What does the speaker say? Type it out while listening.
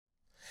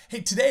Hey,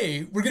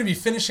 today we're going to be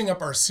finishing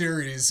up our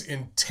series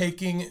in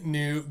Taking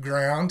New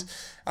Ground.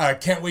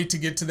 Can't wait to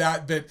get to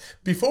that. But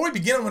before we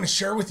begin, I want to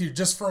share with you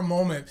just for a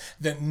moment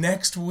that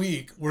next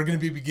week we're going to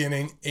be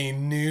beginning a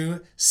new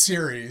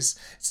series.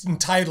 It's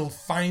entitled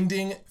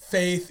Finding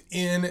Faith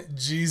in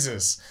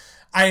Jesus.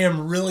 I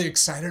am really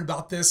excited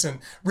about this, and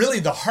really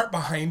the heart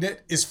behind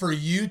it is for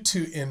you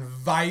to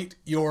invite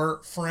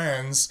your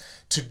friends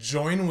to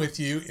join with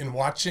you in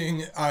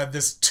watching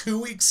this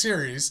 2-week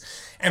series.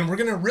 And we're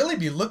going to really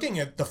be looking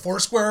at the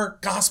Foursquare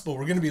Gospel.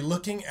 We're going to be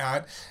looking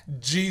at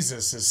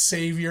Jesus as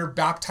Savior,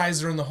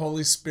 baptizer in the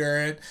Holy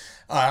Spirit,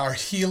 our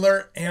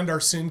healer, and our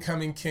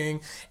soon-coming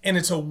King. And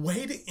it's a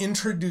way to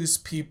introduce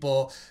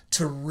people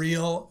to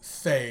real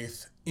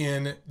faith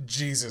in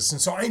Jesus. And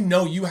so I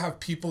know you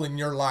have people in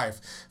your life,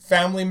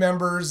 family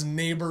members,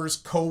 neighbors,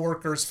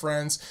 coworkers,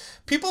 friends,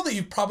 people that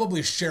you've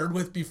probably shared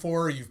with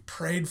before, or you've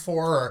prayed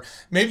for, or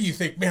maybe you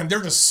think, man,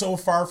 they're just so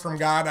far from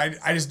God,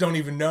 I just don't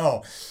even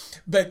know.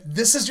 But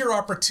this is your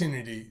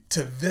opportunity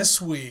to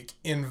this week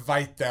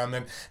invite them.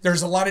 And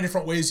there's a lot of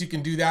different ways you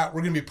can do that.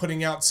 We're going to be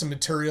putting out some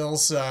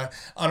materials on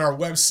our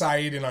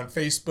website and on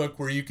Facebook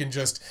where you can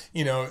just,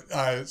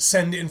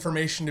 send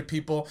information to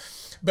people.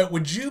 But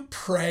would you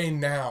pray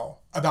now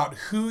about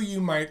who you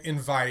might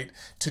invite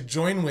to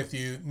join with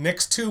you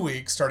next 2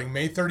 weeks, starting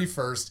May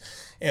 31st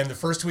and the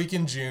first week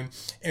in June.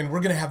 And we're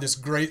going to have this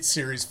great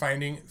series,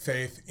 Finding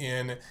Faith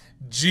in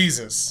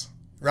Jesus.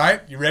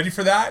 Right? You ready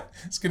for that?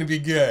 It's going to be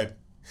good.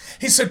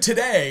 Hey, so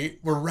today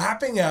we're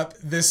wrapping up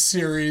this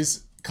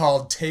series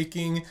called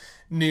Taking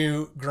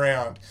New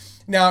Ground.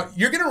 Now,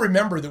 you're going to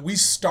remember that we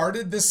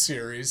started this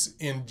series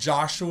in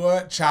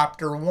Joshua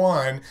chapter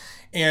 1,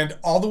 and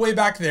all the way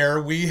back there,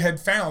 we had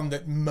found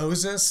that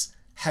Moses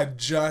had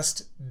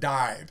just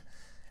died.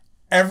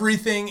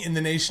 Everything in the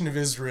nation of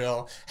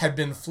Israel had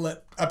been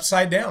flipped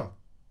upside down.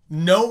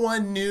 No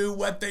one knew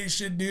what they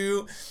should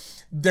do.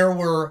 There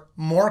were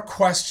more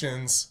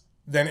questions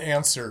than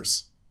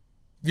answers.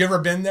 Have you ever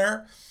been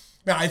there?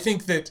 Now, I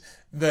think that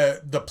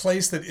the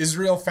place that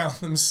Israel found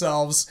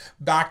themselves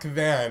back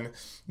then,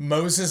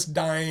 Moses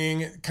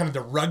dying, kind of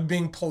the rug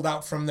being pulled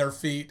out from their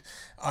feet,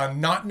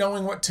 not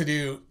knowing what to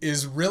do,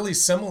 is really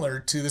similar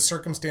to the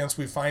circumstance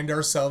we find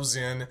ourselves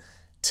in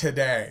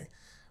today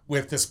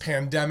with this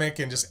pandemic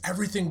and just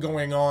everything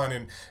going on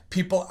and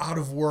people out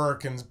of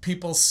work and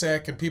people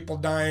sick and people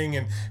dying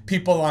and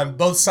people on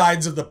both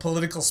sides of the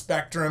political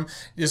spectrum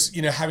just,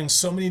 having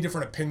so many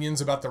different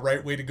opinions about the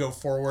right way to go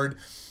forward.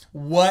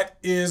 What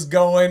is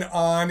going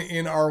on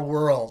in our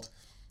world?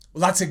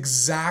 Well, that's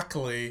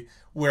exactly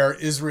where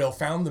Israel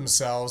found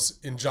themselves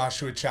in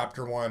Joshua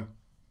chapter 1.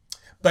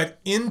 But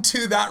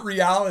into that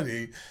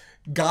reality,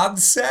 God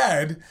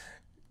said,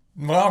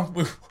 well,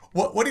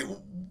 what do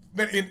you...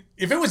 But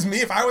if it was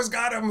me, if I was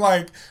God, I'm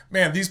like,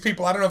 man, these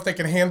people, I don't know if they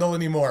can handle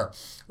anymore,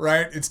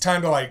 right? It's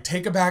time to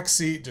take a back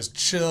seat, just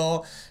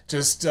chill,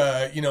 just,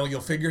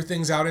 you'll figure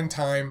things out in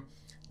time.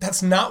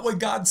 That's not what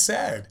God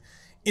said.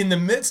 In the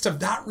midst of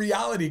that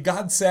reality,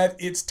 God said,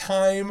 it's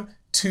time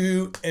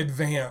to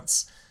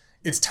advance.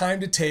 It's time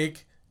to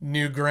take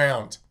new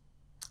ground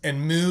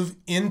and move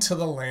into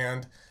the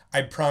land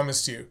I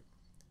promised you.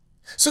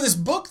 So this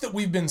book that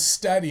we've been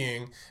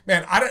studying,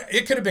 man,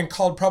 it could have been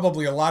called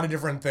probably a lot of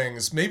different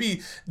things.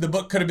 Maybe the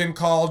book could have been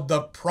called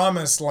The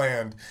Promised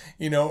Land,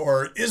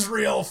 or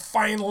Israel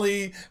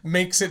finally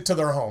makes it to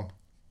their home.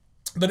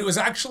 But it was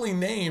actually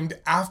named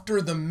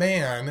after the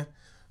man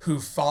who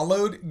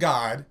followed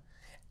God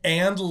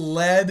and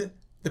led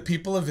the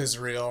people of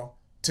Israel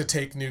to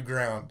take new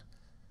ground.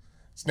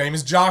 His name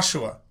is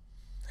Joshua.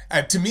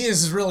 To me,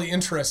 this is really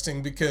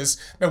interesting because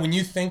when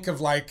you think of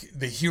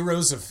the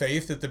heroes of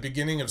faith at the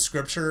beginning of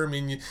Scripture,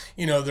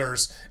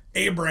 there's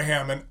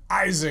Abraham and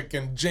Isaac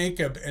and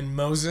Jacob and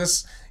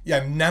Moses.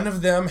 Yeah, none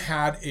of them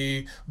had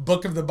a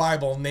book of the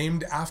Bible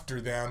named after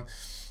them.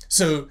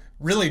 So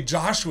really,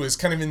 Joshua is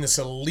kind of in this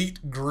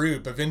elite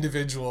group of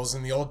individuals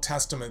in the Old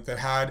Testament that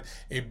had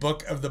a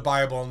book of the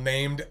Bible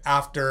named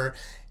after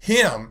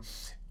him.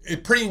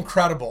 It's pretty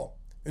incredible.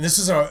 And this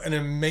is an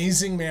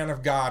amazing man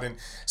of God. And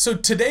so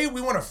today we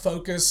want to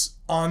focus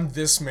on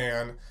this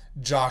man,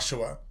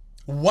 Joshua.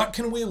 What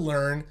can we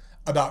learn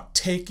about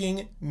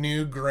taking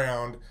new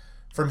ground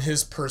from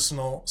his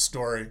personal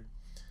story?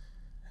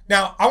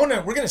 Now, we're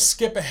going to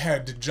skip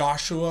ahead to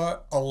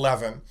Joshua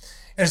 11. And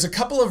there's a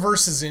couple of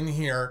verses in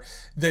here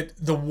that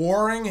the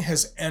warring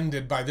has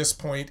ended by this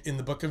point in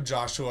the book of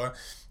Joshua,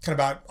 kind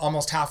of about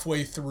almost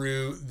halfway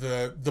through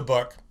the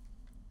book.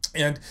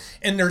 And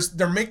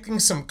they're making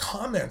some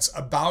comments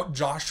about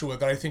Joshua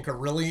that I think are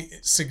really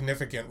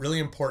significant, really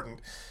important.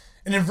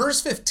 And in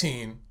verse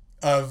 15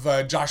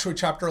 of Joshua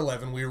chapter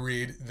 11, we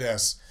read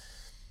this: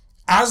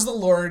 As the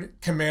Lord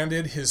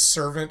commanded his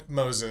servant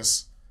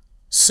Moses,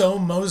 so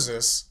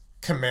Moses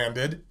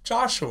commanded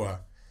Joshua.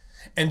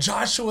 And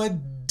Joshua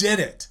did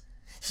it.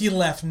 He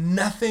left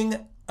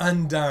nothing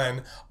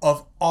undone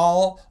of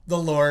all the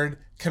Lord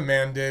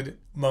commanded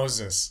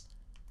Moses.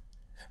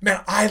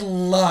 Man, I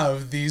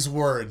love these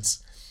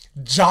words.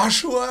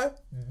 Joshua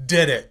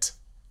did it.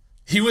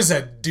 He was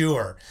a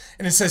doer.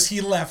 And it says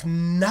he left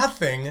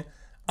nothing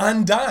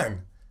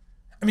undone.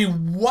 I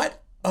mean,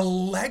 what a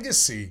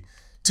legacy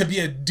to be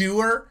a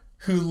doer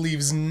who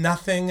leaves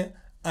nothing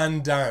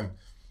undone.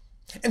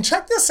 And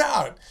check this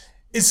out.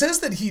 It says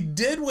that he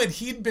did what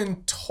he'd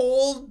been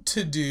told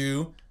to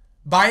do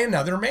by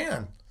another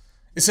man.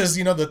 It says,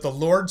 that the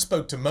Lord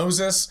spoke to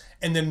Moses,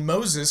 and then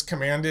Moses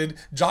commanded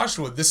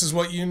Joshua, this is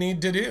what you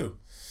need to do.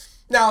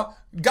 Now,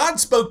 God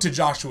spoke to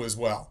Joshua as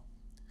well,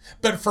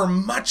 but for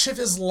much of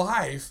his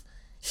life,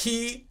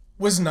 he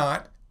was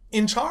not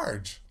in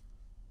charge.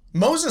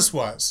 Moses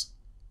was.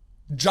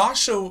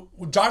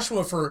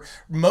 Joshua for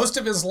most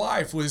of his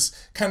life was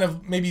kind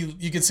of, maybe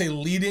you could say,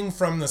 leading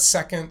from the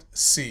second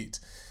seat.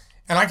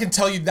 And I can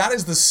tell you that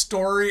is the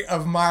story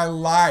of my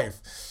life.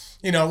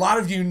 A lot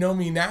of you know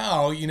me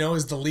now,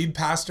 as the lead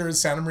pastor at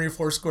Santa Maria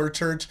Foursquare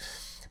Church.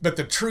 But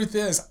the truth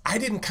is, I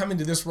didn't come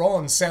into this role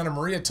in Santa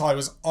Maria till I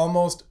was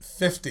almost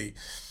 50.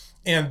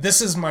 And this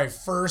is my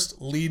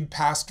first lead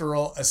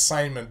pastoral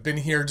assignment. Been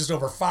here just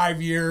over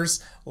 5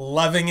 years,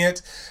 loving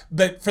it.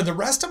 But for the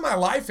rest of my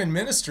life in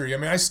ministry,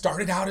 I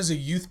started out as a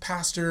youth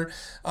pastor.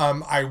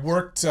 I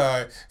worked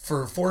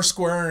for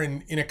Foursquare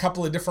in a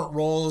couple of different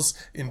roles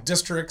in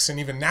districts and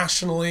even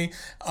nationally.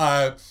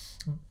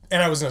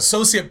 And I was an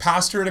associate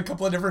pastor at a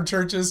couple of different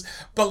churches.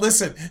 But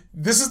listen,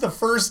 this is the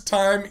first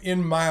time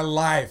in my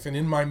life and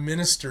in my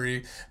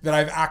ministry that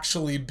I've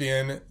actually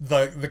been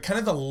the kind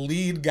of the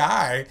lead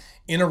guy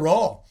in a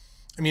role.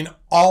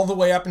 All the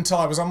way up until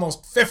I was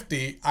almost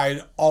 50,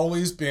 I'd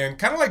always been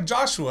kind of like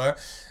Joshua.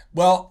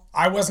 Well,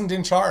 I wasn't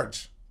in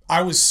charge.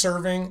 I was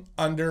serving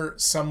under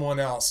someone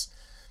else.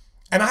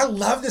 And I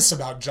love this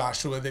about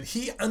Joshua, that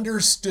he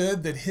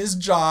understood that his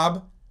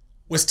job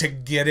was to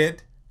get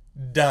it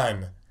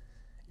done.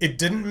 It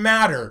didn't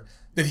matter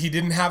that he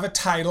didn't have a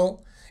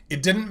title.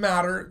 It didn't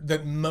matter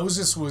that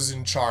Moses was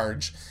in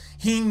charge.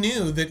 He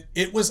knew that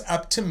it was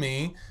up to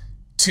me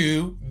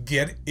to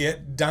get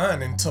it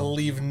done and to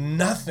leave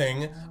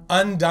nothing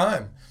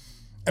undone.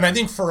 And I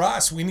think for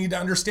us, we need to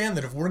understand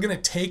that if we're going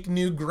to take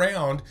new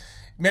ground,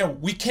 man,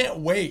 we can't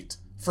wait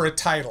for a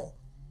title.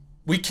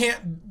 We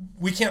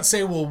can't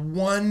say, well,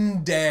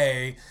 one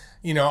day,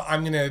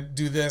 I'm going to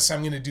do this,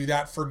 I'm going to do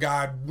that for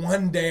God.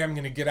 One day I'm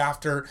going to get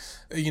after,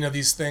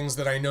 these things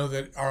that I know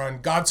that are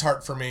on God's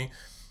heart for me.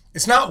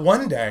 It's not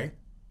one day,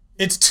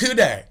 it's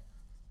today.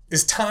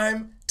 It's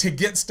time to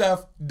get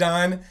stuff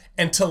done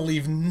and to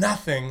leave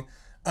nothing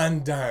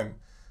undone.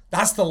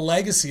 That's the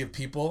legacy of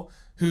people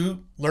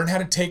who learn how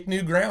to take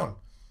new ground.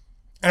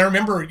 And I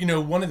remember,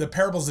 one of the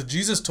parables that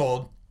Jesus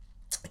told,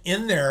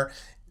 in there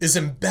is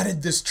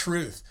embedded this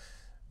truth,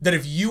 that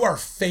if you are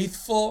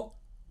faithful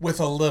with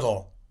a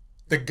little,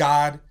 that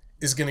God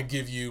is going to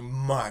give you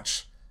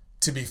much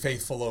to be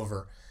faithful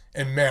over.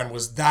 And man,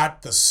 was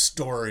that the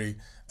story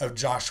of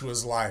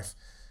Joshua's life.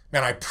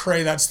 Man, I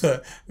pray that's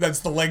the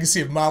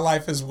legacy of my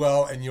life as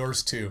well, and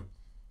yours too.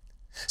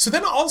 So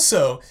then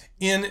also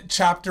in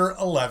chapter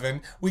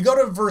 11, we go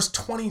to verse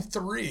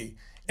 23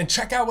 and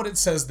check out what it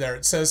says there.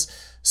 It says,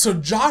 so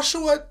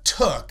Joshua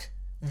took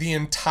the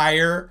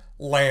entire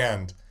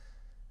land.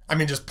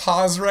 Just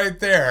pause right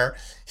there.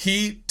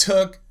 He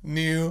took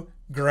new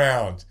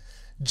ground.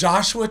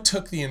 Joshua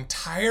took the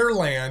entire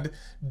land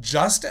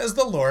just as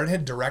the Lord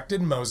had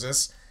directed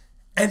Moses,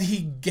 and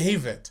he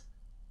gave it.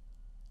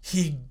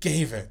 He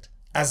gave it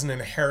as an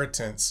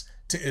inheritance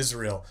to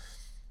Israel,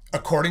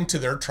 according to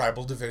their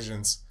tribal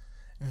divisions.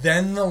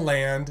 Then the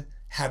land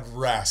had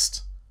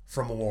rest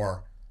from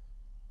war.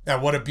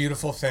 Now, what a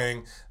beautiful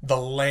thing. The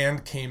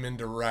land came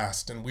into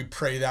rest, and we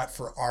pray that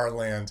for our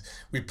land.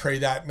 We pray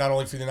that not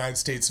only for the United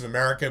States of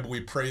America, but we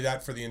pray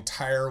that for the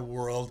entire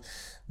world,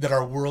 that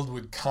our world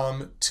would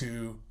come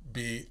to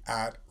be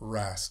at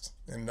rest.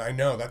 And I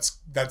know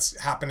that's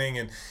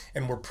happening,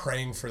 and we're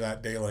praying for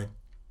that daily.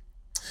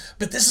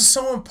 But this is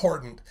so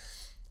important.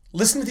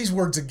 Listen to these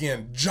words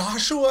again.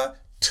 Joshua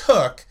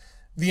took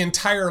the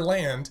entire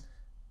land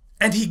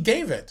and he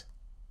gave it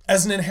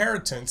as an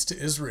inheritance to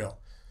Israel.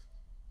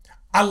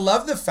 I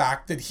love the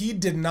fact that he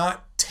did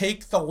not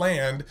take the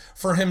land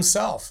for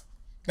himself.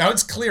 Now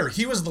it's clear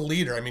he was the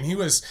leader. He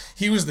was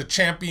the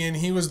champion.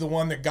 He was the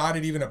one that God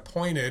had even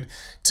appointed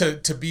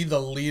to be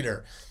the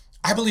leader.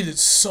 I believe that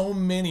so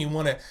many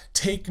want to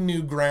take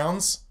new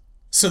grounds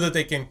so that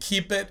they can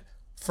keep it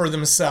for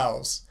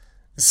themselves,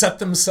 set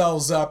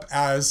themselves up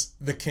as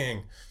the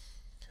king.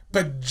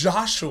 But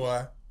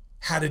Joshua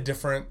had a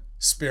different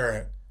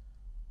spirit.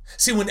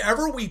 See,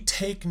 whenever we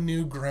take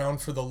new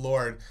ground for the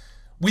Lord,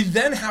 we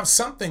then have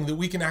something that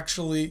we can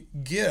actually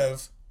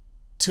give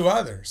to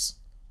others.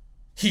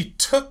 He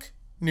took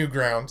new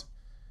ground,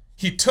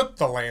 he took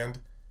the land,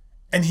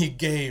 and he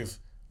gave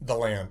the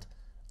land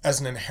as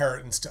an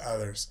inheritance to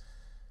others.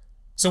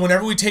 So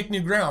whenever we take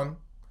new ground,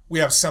 we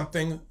have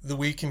something that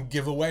we can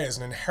give away as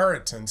an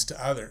inheritance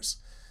to others.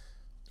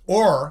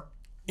 Or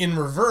in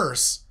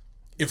reverse,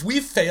 if we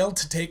fail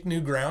to take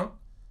new ground,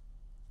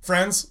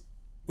 friends,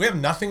 we have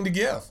nothing to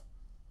give,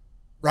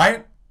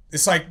 right?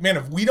 It's like, man,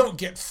 if we don't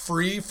get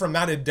free from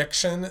that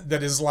addiction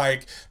that is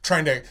like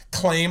trying to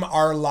claim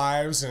our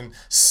lives and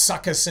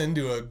suck us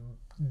into a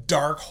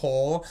dark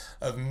hole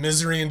of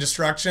misery and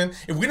destruction,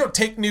 if we don't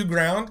take new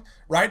ground,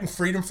 right, and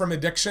freedom from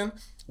addiction,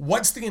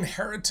 what's the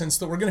inheritance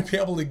that we're going to be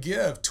able to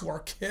give to our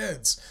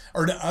kids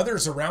or to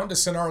others around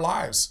us in our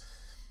lives?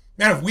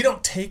 Man, if we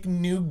don't take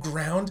new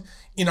ground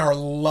in our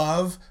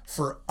love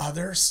for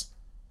others,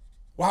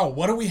 wow,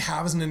 what do we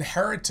have as an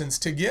inheritance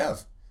to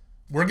give?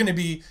 We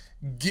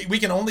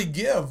can only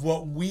give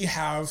what we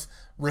have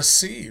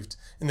received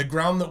in the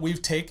ground that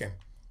we've taken.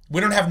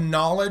 We don't have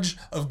knowledge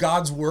of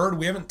God's word.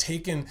 We haven't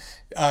taken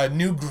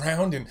new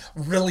ground in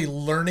really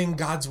learning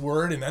God's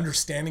word and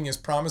understanding his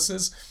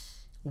promises.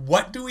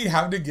 What do we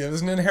have to give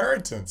as an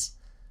inheritance?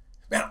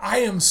 Man, I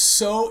am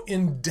so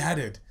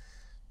indebted,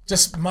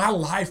 just my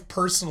life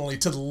personally,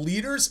 to the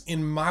leaders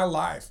in my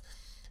life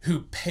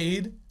who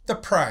paid the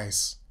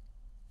price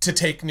to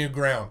take new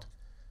ground,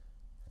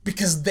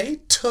 because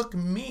they took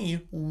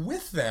me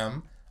with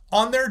them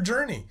on their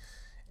journey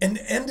and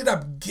ended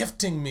up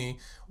gifting me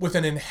with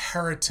an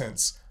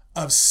inheritance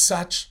of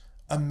such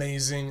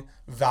amazing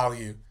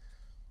value.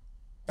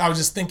 I was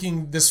just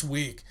thinking this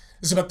week,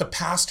 it's about the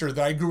pastor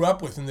that I grew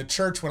up with in the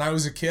church when I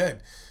was a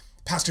kid,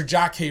 Pastor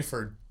Jack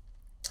Hayford.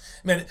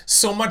 Man,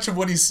 so much of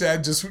what he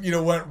said just,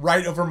 went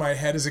right over my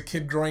head as a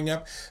kid growing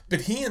up,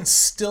 but he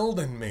instilled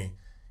in me,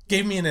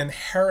 gave me an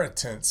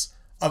inheritance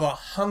of a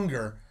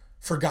hunger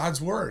for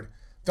God's word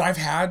that I've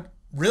had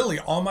really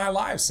all my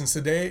life since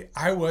the day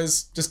I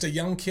was just a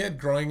young kid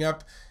growing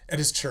up at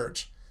his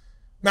church.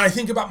 Man, I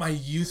think about my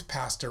youth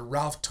pastor,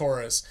 Ralph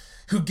Torres,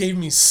 who gave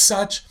me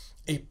such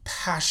a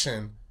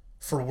passion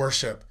for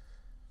worship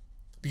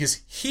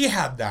because he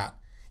had that.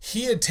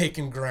 He had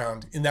taken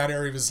ground in that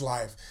area of his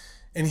life,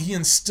 and he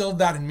instilled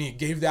that in me,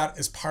 gave that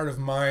as part of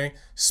my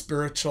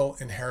spiritual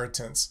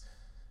inheritance.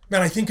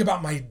 Man, I think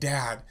about my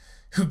dad,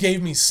 who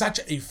gave me such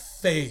a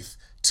faith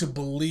to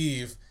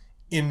believe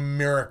in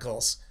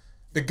miracles.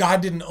 That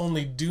God didn't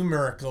only do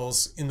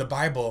miracles in the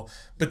Bible,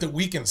 but that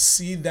we can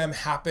see them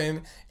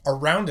happen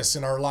around us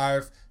in our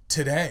life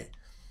today.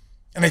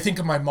 And I think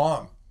of my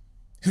mom,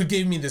 who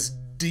gave me this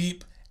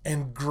deep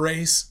and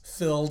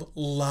grace-filled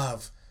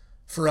love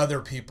for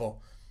other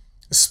people,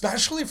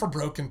 especially for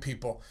broken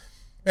people.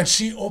 And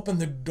she opened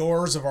the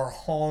doors of our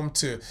home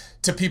to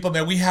people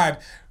that we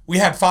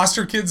had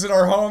foster kids in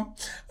our home.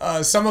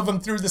 Some of them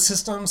through the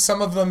system,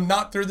 some of them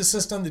not through the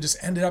system. They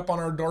just ended up on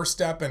our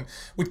doorstep and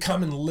would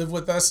come and live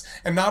with us.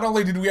 And not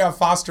only did we have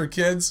foster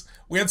kids,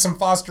 we had some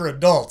foster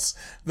adults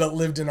that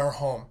lived in our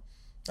home.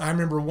 I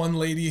remember one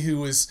lady who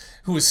was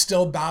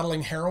still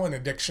battling heroin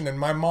addiction, and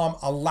my mom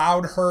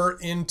allowed her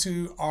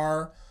into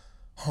our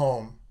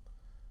home,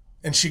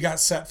 and she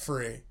got set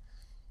free.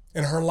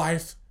 And her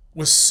life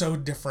was so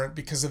different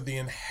because of the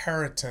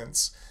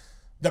inheritance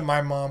that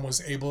my mom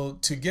was able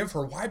to give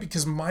her. Why?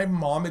 Because my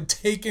mom had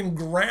taken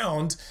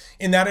ground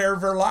in that area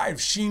of her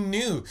life. She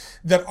knew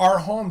that our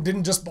home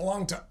didn't just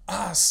belong to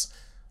us,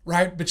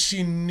 right? But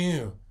she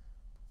knew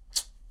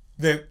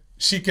that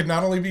she could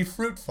not only be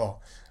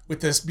fruitful with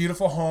this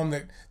beautiful home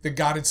that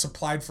God had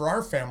supplied for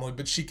our family,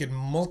 but she could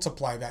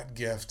multiply that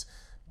gift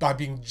by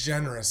being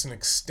generous and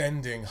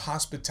extending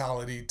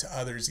hospitality to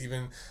others,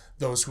 even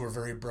those who were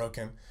very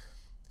broken.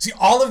 See,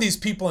 all of these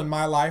people in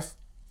my life,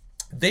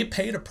 they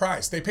paid a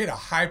price. They paid a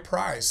high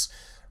price,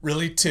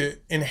 really, to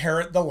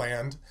inherit the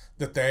land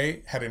that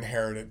they had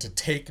inherited, to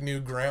take new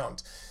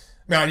ground.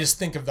 Now, I just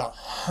think of the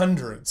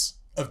hundreds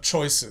of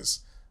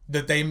choices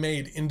that they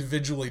made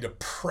individually to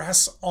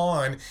press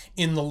on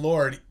in the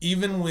Lord,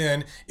 even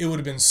when it would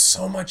have been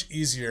so much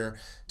easier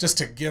just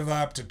to give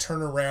up, to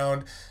turn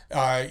around,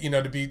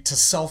 to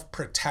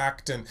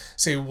self-protect and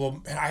say,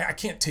 well, I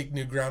can't take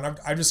new ground.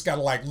 I just got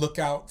to look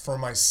out for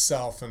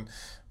myself and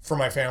for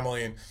my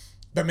family.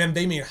 But man,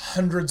 they made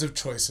hundreds of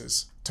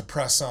choices to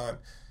press on.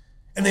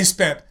 And they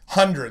spent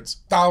hundreds,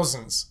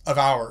 thousands of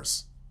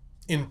hours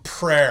in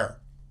prayer,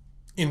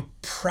 in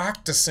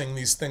practicing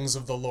these things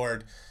of the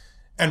Lord,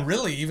 and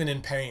really even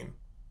in pain.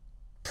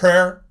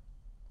 Prayer,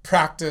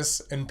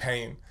 practice, and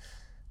pain.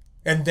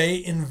 And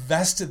they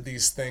invested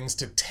these things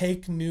to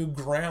take new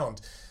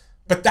ground.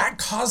 But that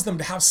caused them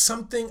to have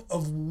something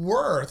of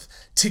worth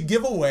to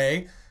give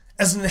away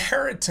as an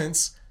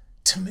inheritance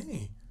to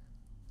me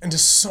and to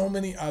so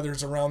many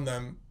others around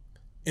them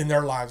in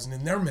their lives and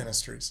in their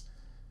ministries.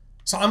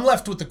 So I'm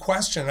left with the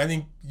question, I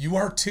think you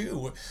are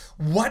too,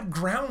 what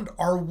ground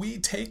are we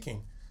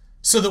taking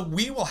so that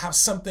we will have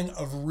something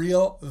of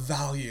real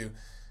value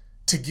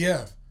to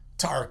give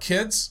to our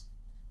kids,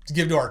 to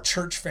give to our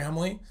church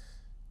family,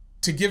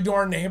 to give to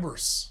our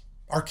neighbors,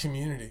 our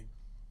community?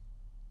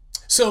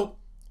 So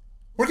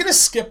we're going to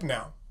skip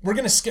now. We're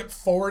going to skip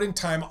forward in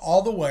time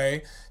all the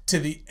way to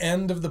the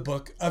end of the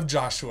book of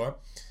Joshua.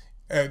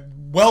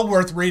 Well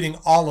worth reading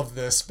all of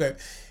this, but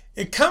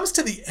it comes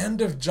to the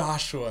end of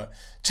Joshua,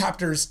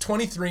 chapters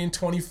 23 and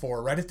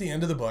 24, right at the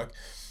end of the book.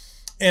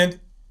 And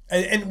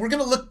we're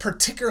going to look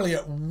particularly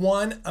at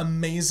one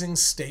amazing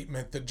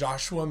statement that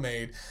Joshua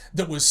made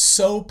that was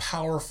so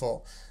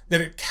powerful that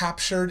it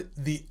captured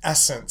the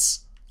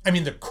essence,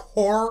 the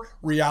core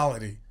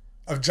reality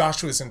of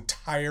Joshua's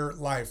entire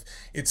life.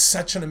 It's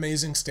such an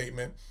amazing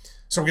statement.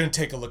 So we're going to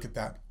take a look at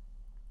that.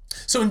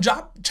 So in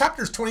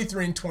chapters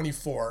 23 and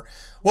 24,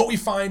 what we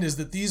find is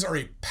that these are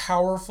a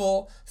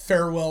powerful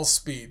farewell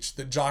speech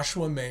that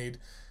Joshua made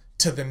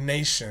to the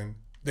nation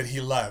that he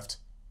loved.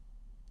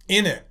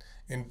 In it,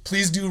 and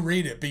please do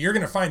read it, but you're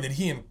going to find that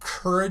he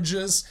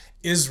encourages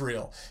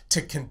Israel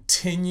to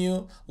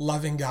continue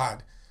loving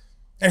God.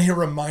 And he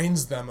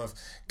reminds them of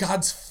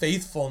God's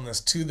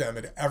faithfulness to them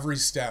at every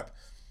step.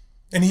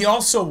 And he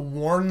also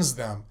warns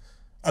them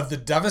of the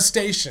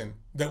devastation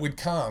that would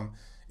come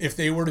if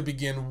they were to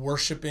begin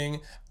worshiping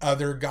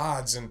other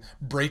gods and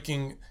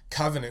breaking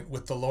covenant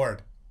with the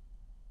Lord.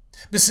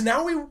 But so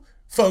now we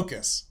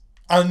focus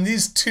on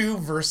these two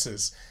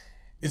verses.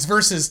 It's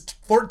verses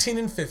 14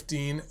 and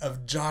 15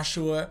 of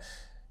Joshua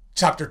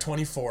chapter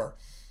 24.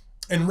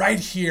 And right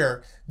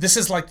here, this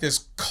is like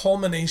this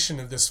culmination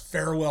of this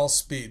farewell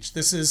speech.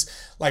 This is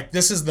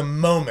the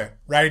moment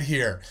right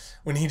here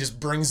when he just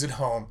brings it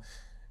home.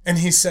 And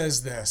he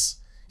says this.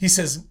 He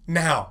says,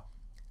 "Now,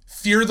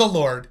 fear the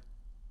Lord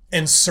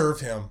and serve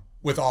him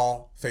with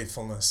all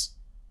faithfulness.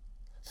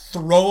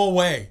 Throw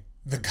away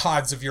the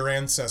gods of your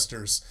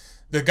ancestors,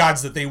 the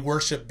gods that they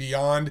worship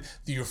beyond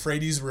the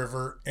Euphrates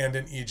River and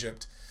in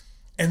Egypt,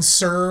 and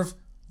serve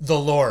the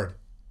Lord.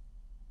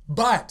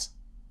 But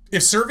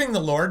if serving the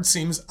Lord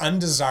seems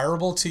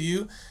undesirable to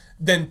you,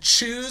 then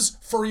choose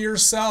for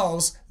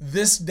yourselves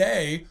this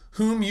day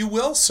whom you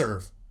will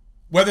serve,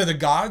 whether the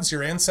gods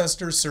your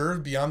ancestors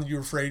served beyond the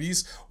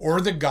Euphrates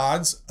or the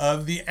gods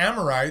of the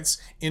Amorites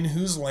in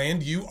whose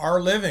land you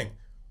are living.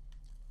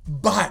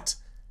 But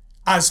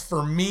as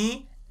for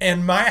me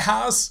and my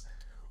house,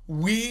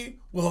 we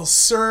will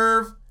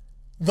serve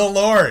the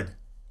Lord."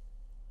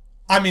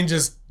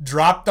 Just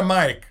drop the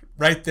mic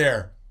right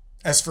there.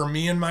 As for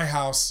me and my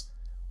house,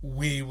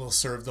 we will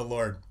serve the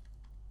Lord.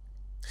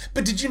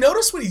 But did you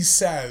notice what he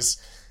says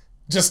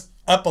just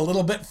up a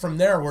little bit from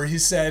there, where he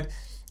said,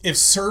 if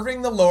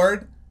serving the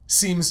Lord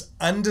seems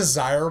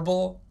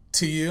undesirable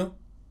to you,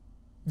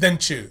 then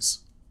choose.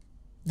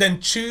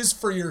 Then choose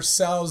for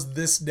yourselves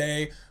this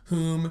day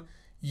whom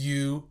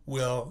you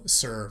will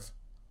serve.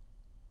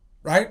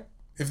 Right?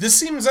 If this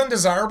seems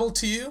undesirable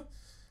to you,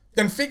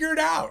 then figure it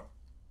out.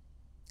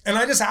 And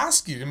I just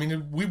ask you,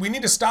 we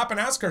need to stop and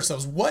ask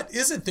ourselves, what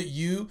is it that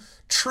you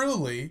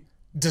truly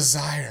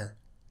desire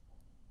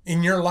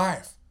in your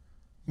life,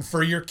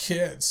 for your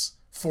kids,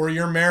 for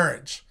your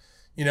marriage,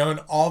 in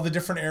all the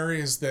different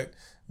areas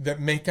that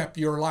make up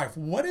your life?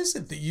 What is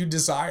it that you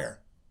desire?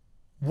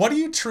 What do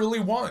you truly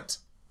want?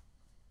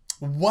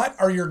 What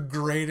are your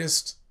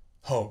greatest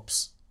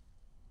hopes?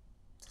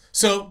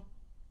 So,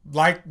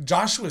 like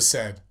Joshua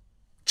said,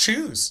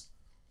 choose.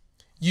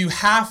 You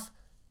have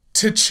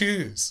to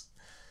choose.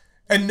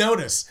 And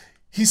notice,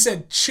 he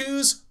said,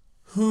 choose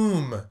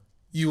whom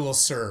you will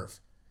serve.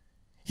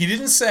 He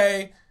didn't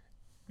say,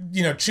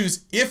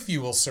 choose if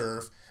you will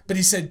serve, but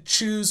he said,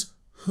 choose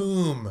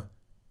whom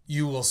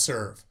you will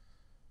serve.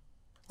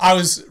 I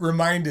was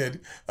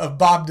reminded of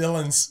Bob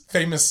Dylan's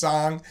famous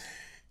song,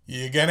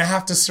 "You're gonna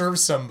have to serve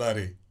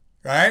somebody,"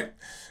 right?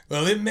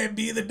 Well, it may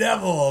be the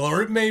devil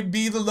or it may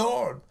be the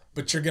Lord,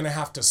 but you're gonna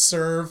have to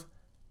serve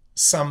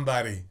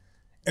somebody.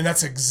 And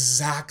that's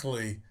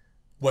exactly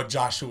what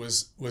Joshua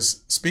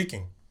was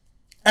speaking.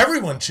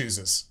 Everyone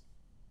chooses.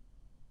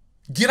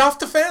 Get off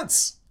the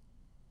fence.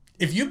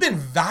 If you've been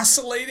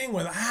vacillating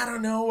with, I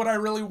don't know what I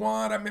really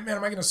want, am I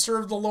going to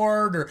serve the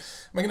Lord, or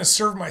am I going to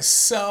serve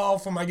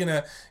myself? Am I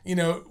going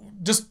to,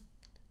 just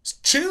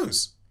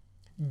choose.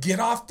 Get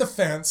off the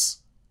fence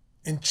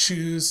and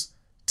choose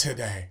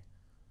today.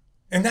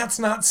 And that's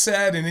not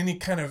said in any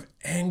kind of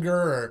anger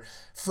or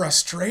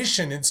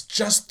frustration. It's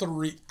just the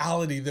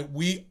reality that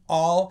we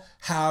all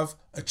have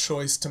a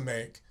choice to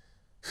make.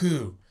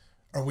 Who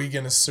are we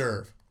going to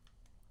serve?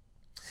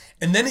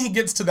 And then he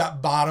gets to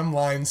that bottom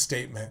line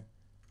statement.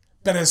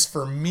 But as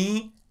for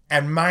me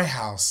and my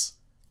house,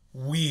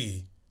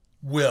 we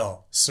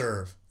will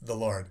serve the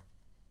Lord.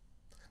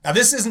 Now,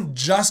 this isn't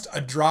just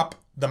a drop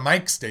the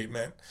mic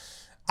statement.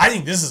 I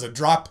think this is a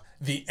drop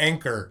the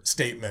anchor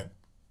statement.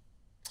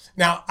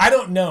 Now, I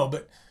don't know,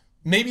 but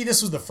maybe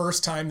this was the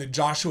first time that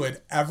Joshua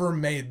had ever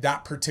made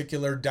that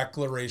particular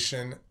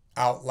declaration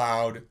out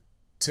loud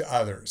to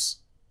others.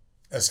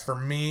 As for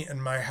me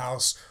and my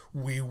house,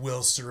 we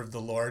will serve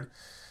the Lord.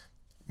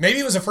 Maybe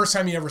it was the first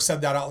time he ever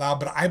said that out loud,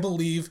 but I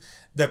believe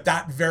that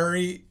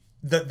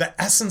the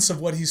essence of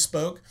what he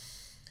spoke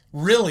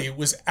really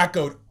was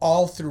echoed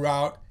all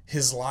throughout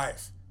his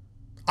life.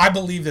 I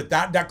believe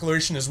that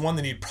declaration is one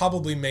that he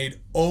probably made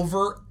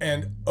over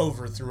and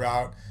over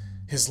throughout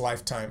his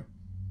lifetime.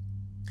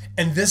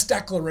 And this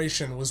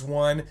declaration was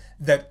one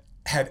that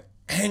had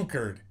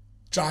anchored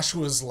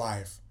Joshua's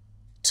life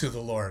to the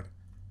Lord.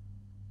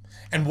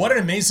 And what an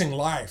amazing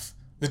life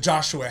that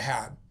Joshua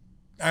had.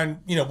 And,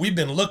 we've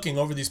been looking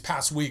over these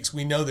past weeks.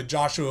 We know that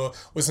Joshua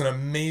was an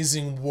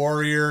amazing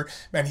warrior.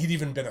 Man, he'd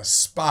even been a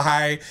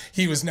spy.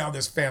 He was now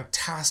this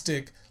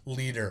fantastic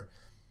leader.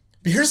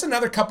 But here's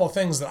another couple of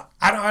things that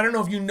I don't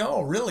know if you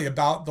know really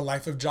about the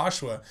life of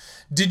Joshua.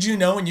 Did you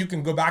know, and you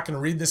can go back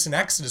and read this in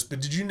Exodus,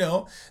 but did you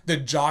know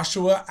that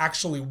Joshua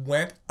actually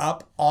went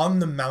up on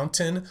the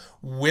mountain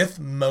with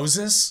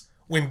Moses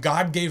when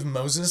God gave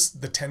Moses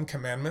the 10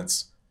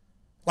 Commandments?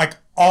 Like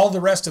all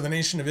the rest of the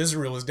nation of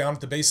Israel was down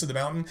at the base of the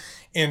mountain.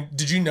 And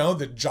did you know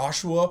that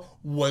Joshua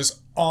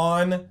was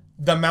on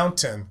the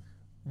mountain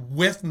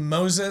with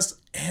Moses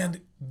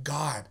and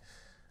God?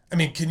 I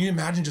mean, can you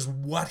imagine just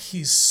what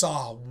he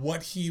saw,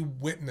 what he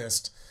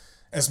witnessed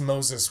as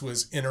Moses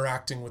was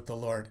interacting with the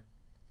Lord?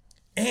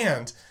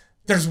 And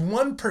there's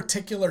one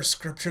particular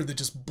scripture that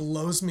just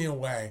blows me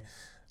away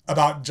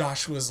about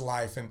Joshua's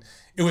life. And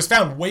it was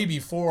found way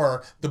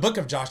before the book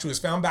of Joshua. It was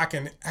found back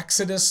in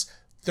Exodus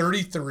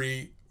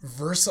 33,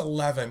 verse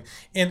 11.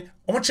 And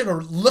I want you to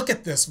look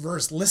at this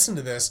verse, listen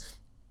to this,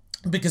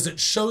 because it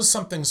shows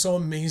something so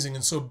amazing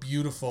and so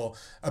beautiful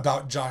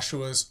about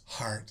Joshua's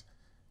heart.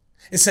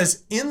 It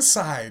says,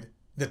 inside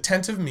the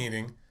tent of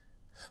meeting,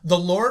 the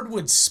Lord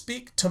would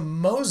speak to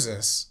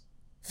Moses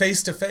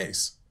face to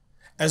face,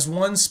 as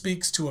one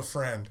speaks to a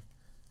friend.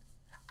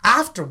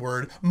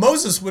 Afterward,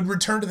 Moses would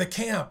return to the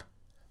camp,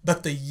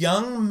 but the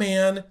young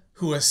man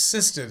who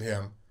assisted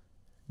him,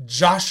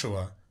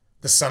 Joshua,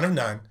 the son of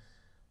Nun,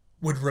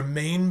 would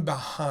remain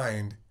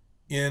behind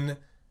in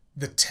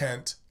the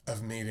tent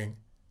of meeting.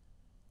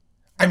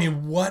 I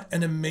mean, what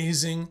an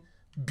amazing,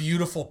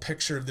 beautiful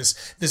picture of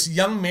this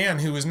young man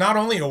who was not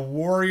only a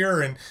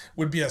warrior and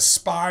would be a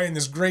spy and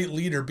this great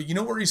leader, but you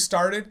know where he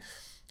started?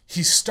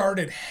 He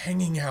started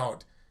hanging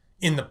out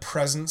in the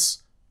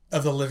presence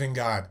of the living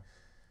God.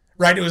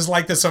 Right? It was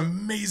like this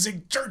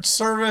amazing church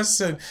service,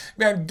 and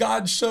man,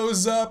 God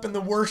shows up and the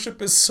worship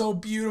is so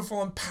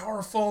beautiful and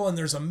powerful, and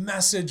there's a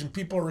message and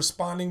people are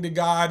responding to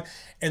God,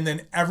 and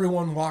then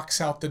everyone walks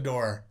out the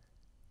door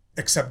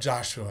except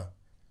Joshua.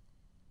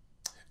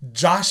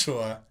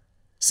 Joshua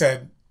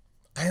said,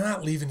 I'm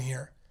not leaving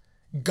here.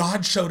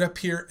 God showed up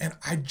here and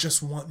I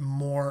just want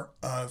more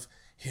of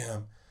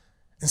him.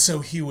 And so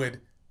he would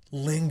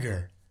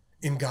linger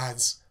in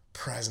God's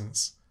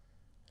presence.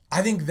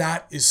 I think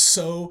that is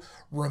so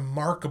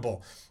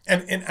remarkable.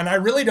 And I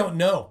really don't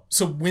know.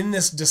 So when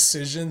this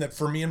decision that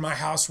for me and my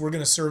house, we're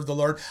going to serve the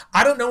Lord,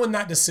 I don't know when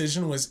that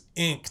decision was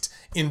inked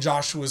in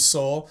Joshua's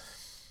soul.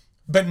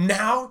 But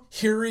now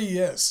here he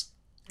is.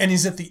 And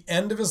he's at the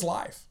end of his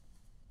life.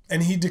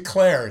 And he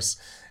declares,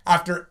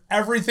 after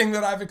everything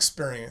that I've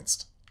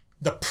experienced,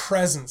 the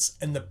presence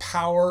and the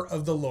power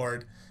of the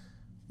Lord,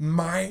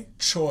 my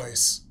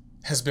choice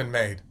has been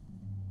made.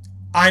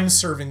 I'm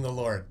serving the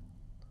Lord.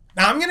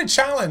 Now, I'm going to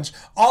challenge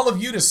all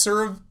of you to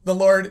serve the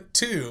Lord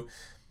too.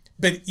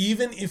 But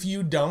even if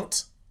you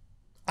don't,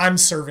 I'm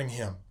serving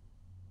him.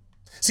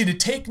 See, to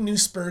take new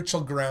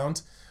spiritual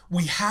ground,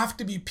 we have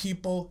to be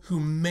people who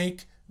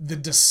make the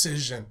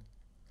decision.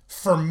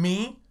 For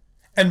me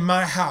and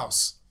my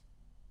house,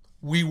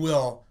 we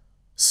will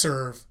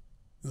serve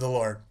the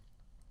Lord.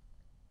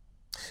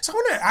 So I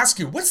want to ask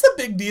you, what's the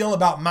big deal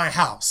about my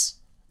house,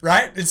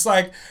 right? It's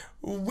like,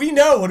 we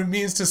know what it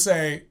means to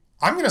say,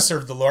 I'm going to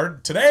serve the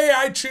Lord. Today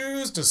I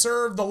choose to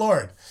serve the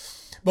Lord.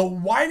 But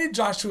why did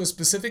Joshua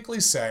specifically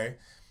say,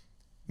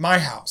 my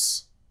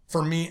house,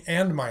 for me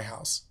and my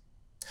house?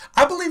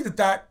 I believe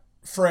that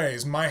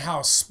phrase, my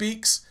house,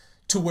 speaks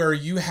to where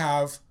you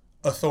have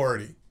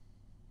authority.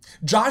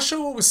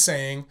 Joshua was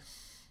saying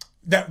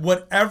that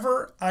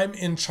whatever I'm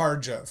in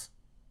charge of,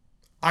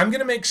 I'm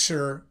going to make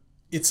sure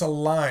it's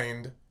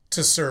aligned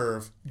to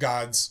serve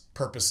God's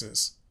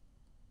purposes.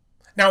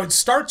 Now, it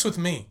starts with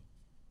me.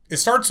 It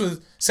starts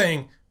with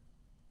saying,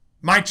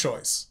 my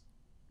choice,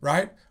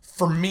 right?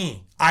 For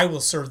me, I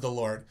will serve the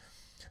Lord.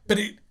 But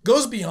it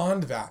goes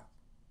beyond that.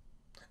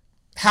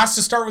 It has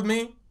to start with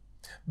me.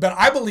 But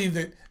I believe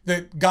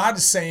that God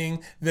is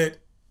saying that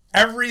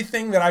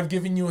everything that I've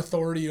given you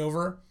authority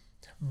over,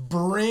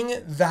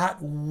 bring that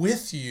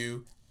with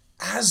you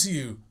as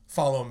you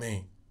follow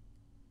me.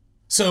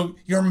 So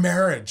your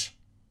marriage,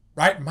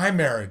 right? My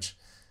marriage,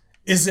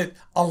 is it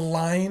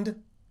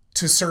aligned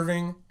to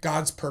serving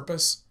God's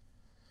purpose?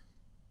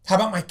 How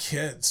about my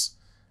kids?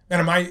 And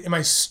am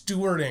I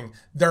stewarding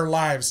their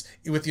lives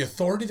with the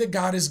authority that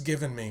God has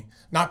given me,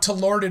 not to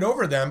lord it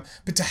over them,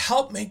 but to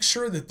help make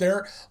sure that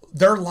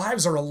their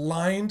lives are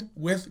aligned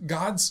with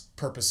God's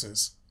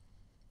purposes?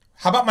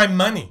 How about my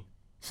money?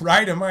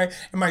 Right? Am I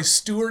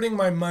stewarding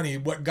my money,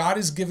 what God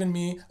has given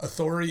me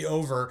authority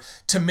over,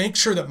 to make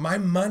sure that my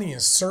money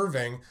is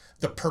serving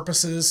the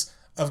purposes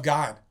of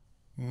God,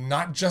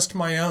 not just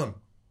my own?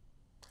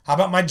 How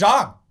about my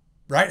job?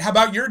 Right? How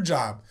about your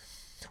job?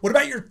 What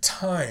about your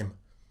time?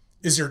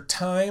 Is your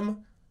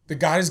time that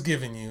God has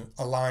given you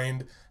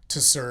aligned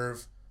to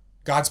serve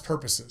God's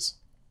purposes?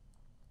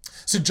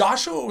 So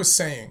Joshua was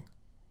saying,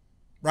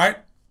 right,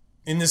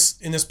 in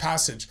this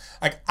passage,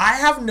 like, I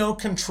have no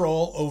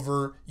control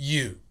over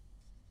you.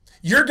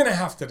 You're going to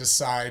have to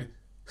decide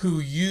who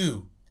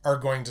you are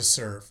going to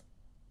serve.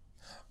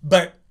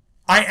 But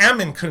I am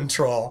in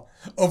control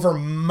over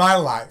my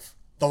life,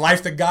 the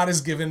life that God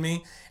has given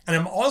me, and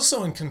I'm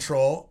also in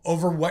control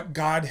over what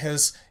God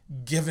has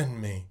given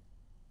me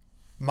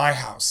my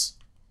house.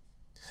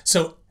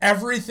 So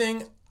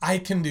everything I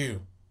can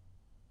do,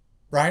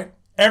 right?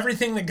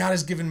 Everything that God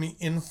has given me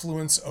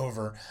influence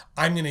over,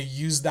 I'm going to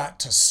use that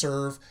to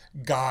serve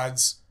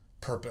God's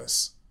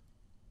purpose.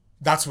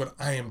 That's what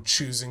I am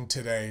choosing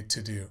today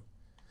to do.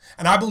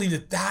 And I believe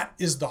that that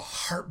is the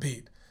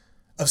heartbeat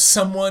of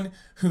someone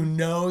who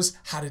knows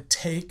how to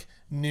take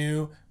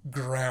new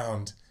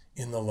ground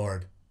in the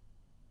Lord.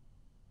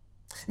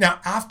 Now,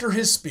 after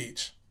his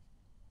speech,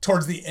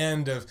 towards the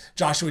end of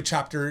Joshua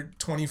chapter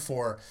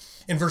 24,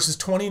 in verses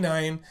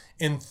 29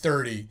 and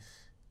 30,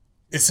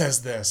 it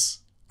says this.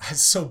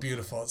 It's so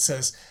beautiful. It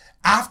says,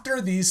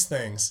 after these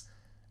things,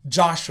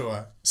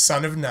 Joshua,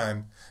 son of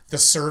Nun, the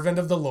servant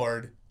of the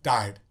Lord,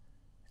 died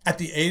at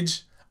the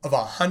age of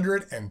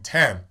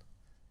 110,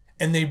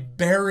 and they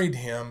buried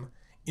him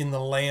in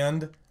the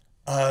land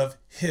of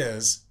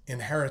his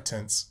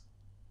inheritance.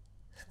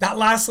 That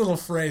last little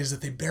phrase,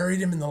 that they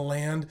buried him in the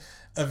land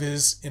of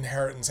his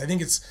inheritance, I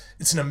think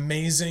it's an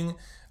amazing,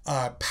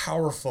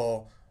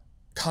 powerful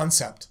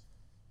concept.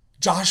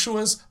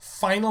 Joshua's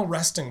final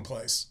resting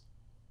place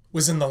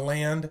was in the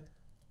land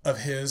of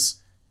his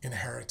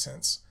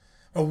inheritance.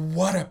 Now,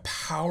 what a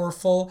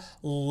powerful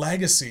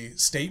legacy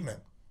statement,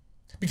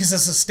 because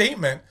it's a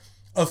statement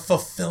of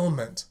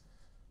fulfillment.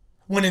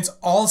 When it's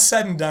all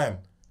said and done,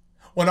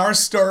 when our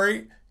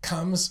story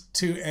comes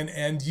to an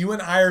end, you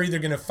and I are either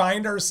going to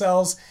find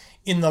ourselves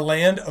in the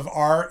land of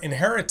our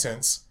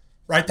inheritance,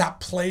 right?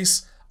 That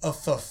place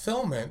of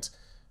fulfillment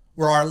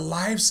where our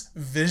life's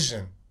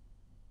vision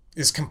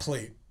is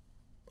complete,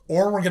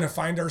 or we're going to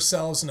find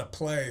ourselves in a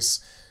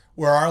place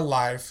where our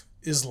life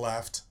is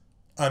left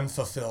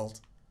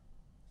unfulfilled.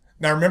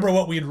 Now, remember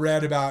what we'd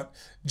read about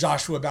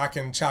Joshua back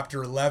in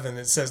chapter 11.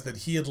 It says that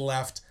he had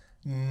left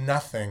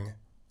nothing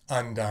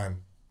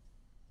undone.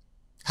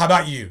 How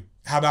about you?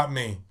 How about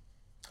me?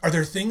 Are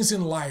there things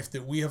in life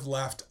that we have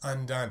left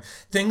undone?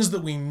 Things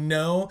that we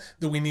know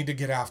that we need to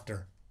get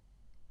after,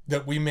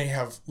 that we may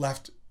have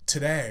left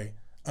today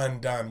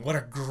undone? What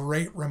a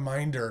great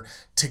reminder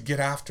to get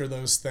after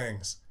those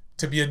things,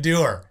 to be a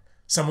doer,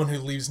 someone who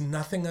leaves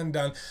nothing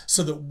undone,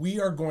 so that we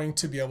are going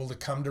to be able to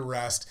come to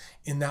rest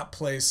in that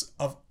place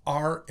of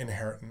our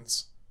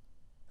inheritance.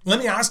 Let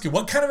me ask you,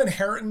 what kind of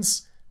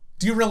inheritance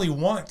do you really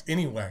want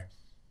anyway?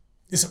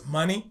 Is it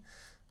money?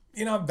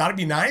 That'd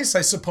be nice,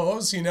 I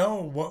suppose,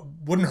 what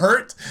wouldn't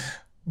hurt.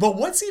 But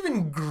what's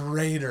even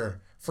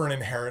greater for an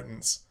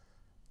inheritance?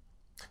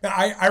 Now,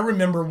 I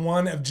remember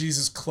one of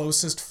Jesus'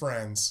 closest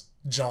friends,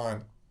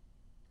 John,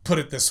 put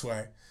it this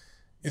way.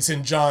 It's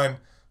in John,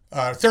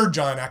 3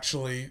 John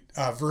actually,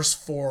 verse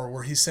 4,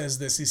 where he says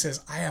this. He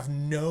says, I have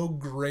no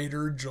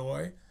greater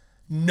joy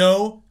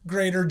than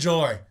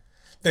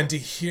to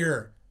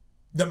hear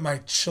that my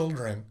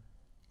children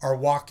are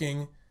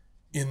walking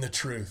in the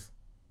truth.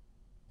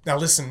 Now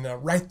listen,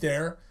 right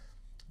there,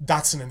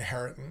 that's an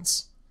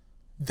inheritance.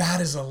 That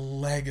is a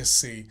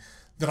legacy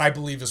that I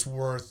believe is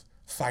worth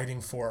fighting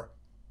for.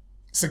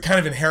 It's the kind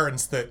of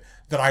inheritance that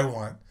I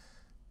want.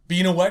 But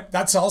you know what?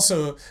 That's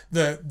also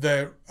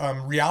the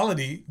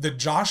reality that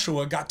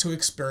Joshua got to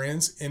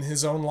experience in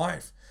his own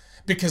life.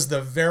 Because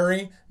the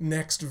very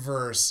next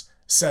verse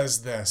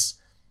says this.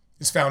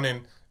 It's found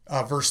in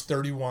verse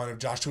 31 of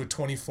Joshua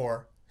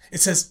 24. It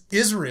says,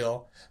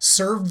 Israel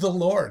served the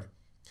Lord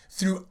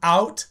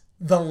throughout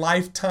the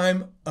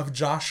lifetime of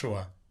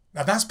Joshua.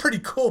 Now that's pretty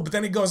cool, but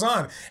then it goes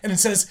on and it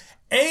says,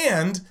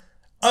 and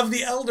of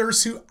the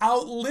elders who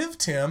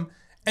outlived him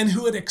and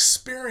who had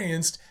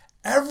experienced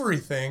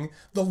everything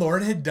the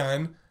Lord had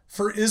done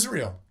for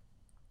Israel.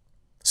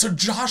 So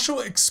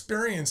Joshua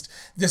experienced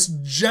this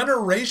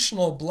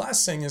generational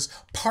blessing as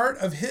part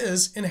of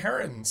his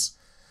inheritance.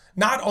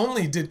 Not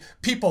only did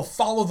people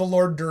follow the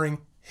Lord during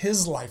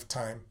his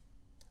lifetime,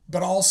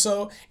 but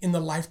also in the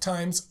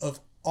lifetimes of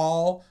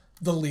all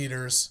the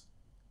leaders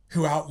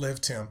who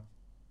outlived him.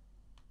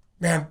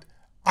 Man,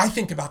 I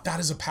think about that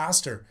as a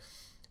pastor.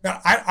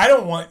 Now, I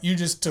don't want you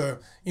just to,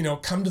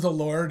 come to the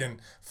Lord and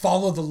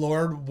follow the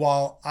Lord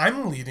while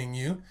I'm leading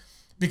you,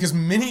 because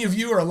many of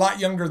you are a lot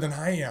younger than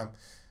I am.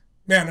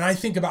 Man, and I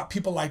think about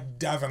people like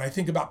Devin. I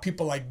think about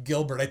people like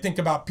Gilbert. I think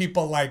about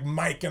people like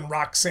Mike and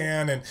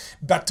Roxanne and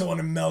Beto and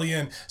Amelia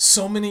and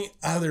so many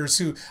others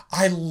who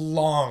I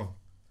long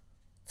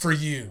for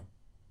you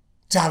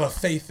to have a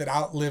faith that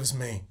outlives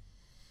me.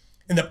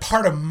 And that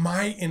part of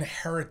my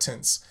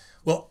inheritance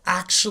will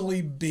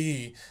actually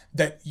be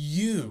that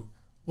you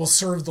will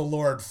serve the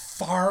Lord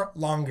far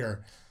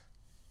longer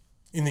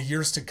in the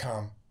years to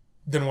come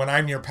than when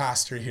I'm your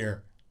pastor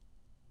here.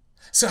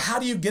 So how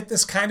do you get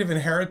this kind of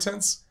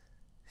inheritance?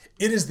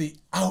 It is the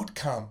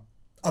outcome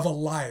of a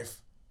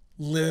life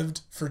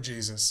lived for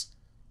Jesus.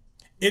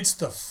 It's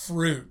the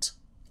fruit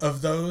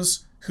of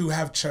those who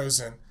have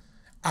chosen,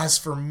 as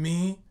for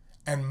me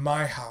and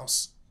my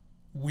house,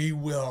 we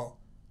will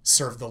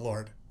serve the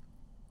Lord.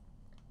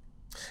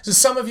 So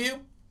some of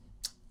you,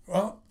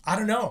 well, I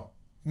don't know.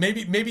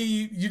 Maybe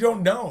you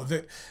don't know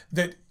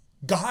that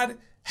God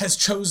has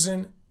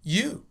chosen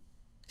you.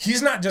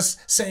 He's not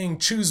just saying,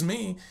 choose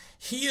me.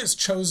 He has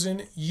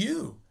chosen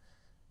you.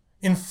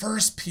 In 1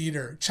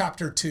 Peter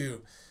chapter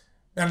 2,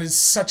 and it's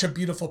such a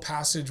beautiful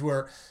passage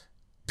where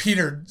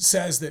Peter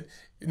says that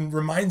and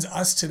reminds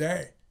us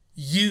today,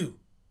 you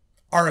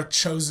are a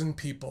chosen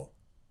people.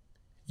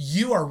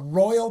 You are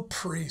royal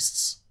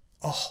priests,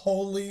 a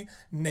holy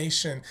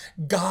nation,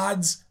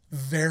 God's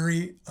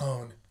very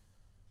own.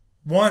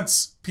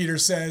 Once, Peter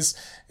says,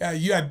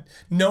 you had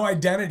no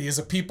identity as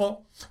a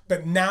people,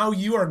 but now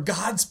you are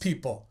God's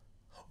people.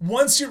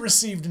 Once you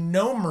received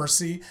no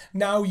mercy,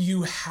 now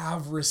you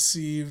have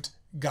received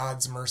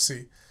God's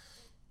mercy.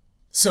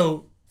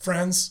 So,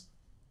 friends,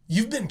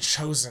 you've been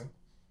chosen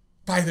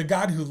by the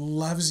God who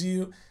loves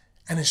you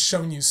and has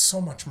shown you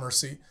so much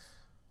mercy.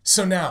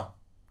 So now,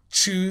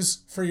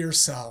 choose for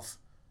yourself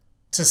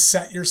to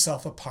set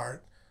yourself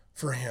apart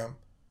for him.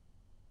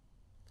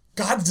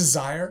 God's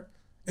desire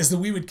is that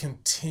we would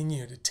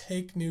continue to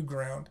take new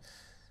ground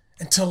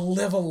and to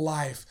live a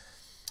life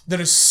that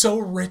is so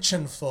rich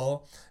and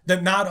full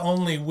that not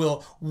only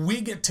will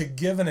we get to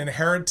give an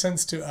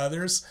inheritance to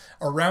others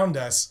around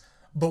us,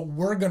 but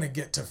we're going to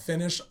get to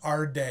finish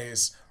our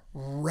days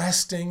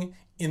resting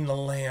in the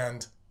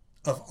land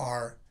of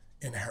our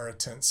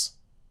inheritance.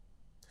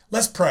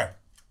 Let's pray.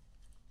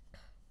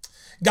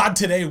 God,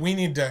 today we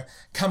need to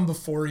come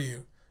before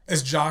you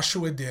as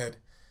Joshua did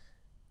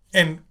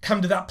and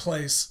come to that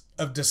place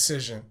of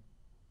decision.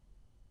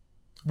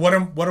 What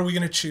are we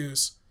going to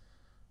choose?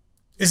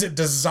 Is it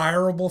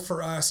desirable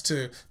for us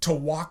to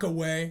walk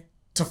away,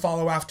 to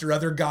follow after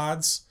other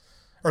gods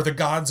or the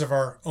gods of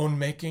our own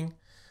making?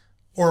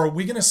 Or are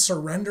we going to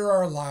surrender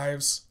our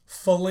lives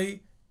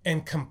fully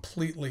and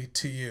completely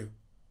to you?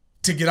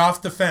 To get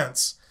off the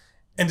fence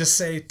and to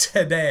say,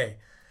 today,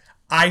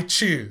 I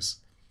choose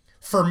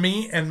for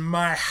me and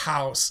my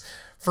house,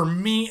 for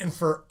me and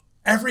for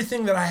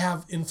everything that I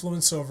have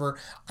influence over,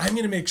 I'm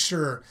going to make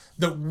sure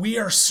that we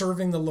are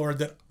serving the Lord,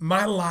 that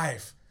my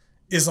life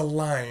is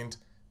aligned,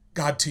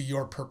 God, to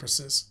your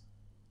purposes.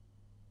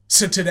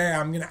 So today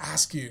I'm going to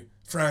ask you,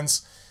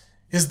 friends,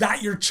 is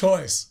that your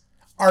choice?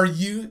 Are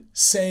you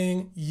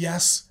saying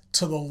yes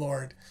to the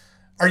Lord?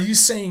 Are you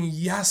saying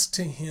yes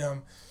to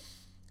him?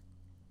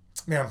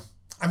 Man,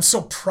 I'm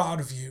so proud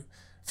of you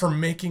for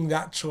making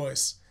that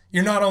choice.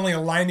 You're not only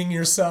aligning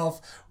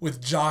yourself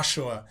with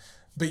Joshua,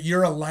 but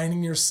you're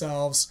aligning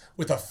yourselves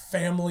with a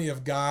family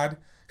of God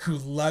who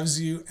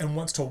loves you and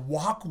wants to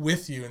walk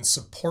with you and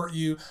support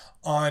you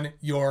on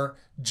your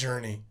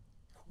journey.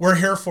 We're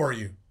here for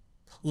you.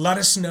 Let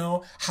us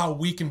know how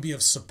we can be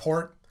of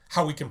support,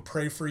 how we can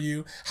pray for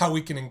you, how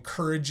we can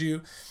encourage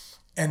you.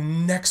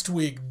 And next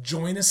week,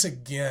 join us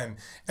again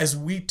as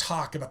we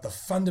talk about the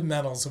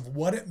fundamentals of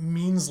what it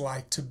means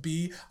like to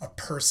be a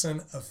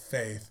person of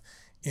faith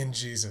in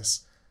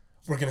Jesus.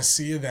 We're going to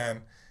see you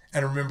then.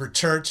 And remember,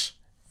 church,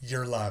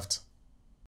 you're loved.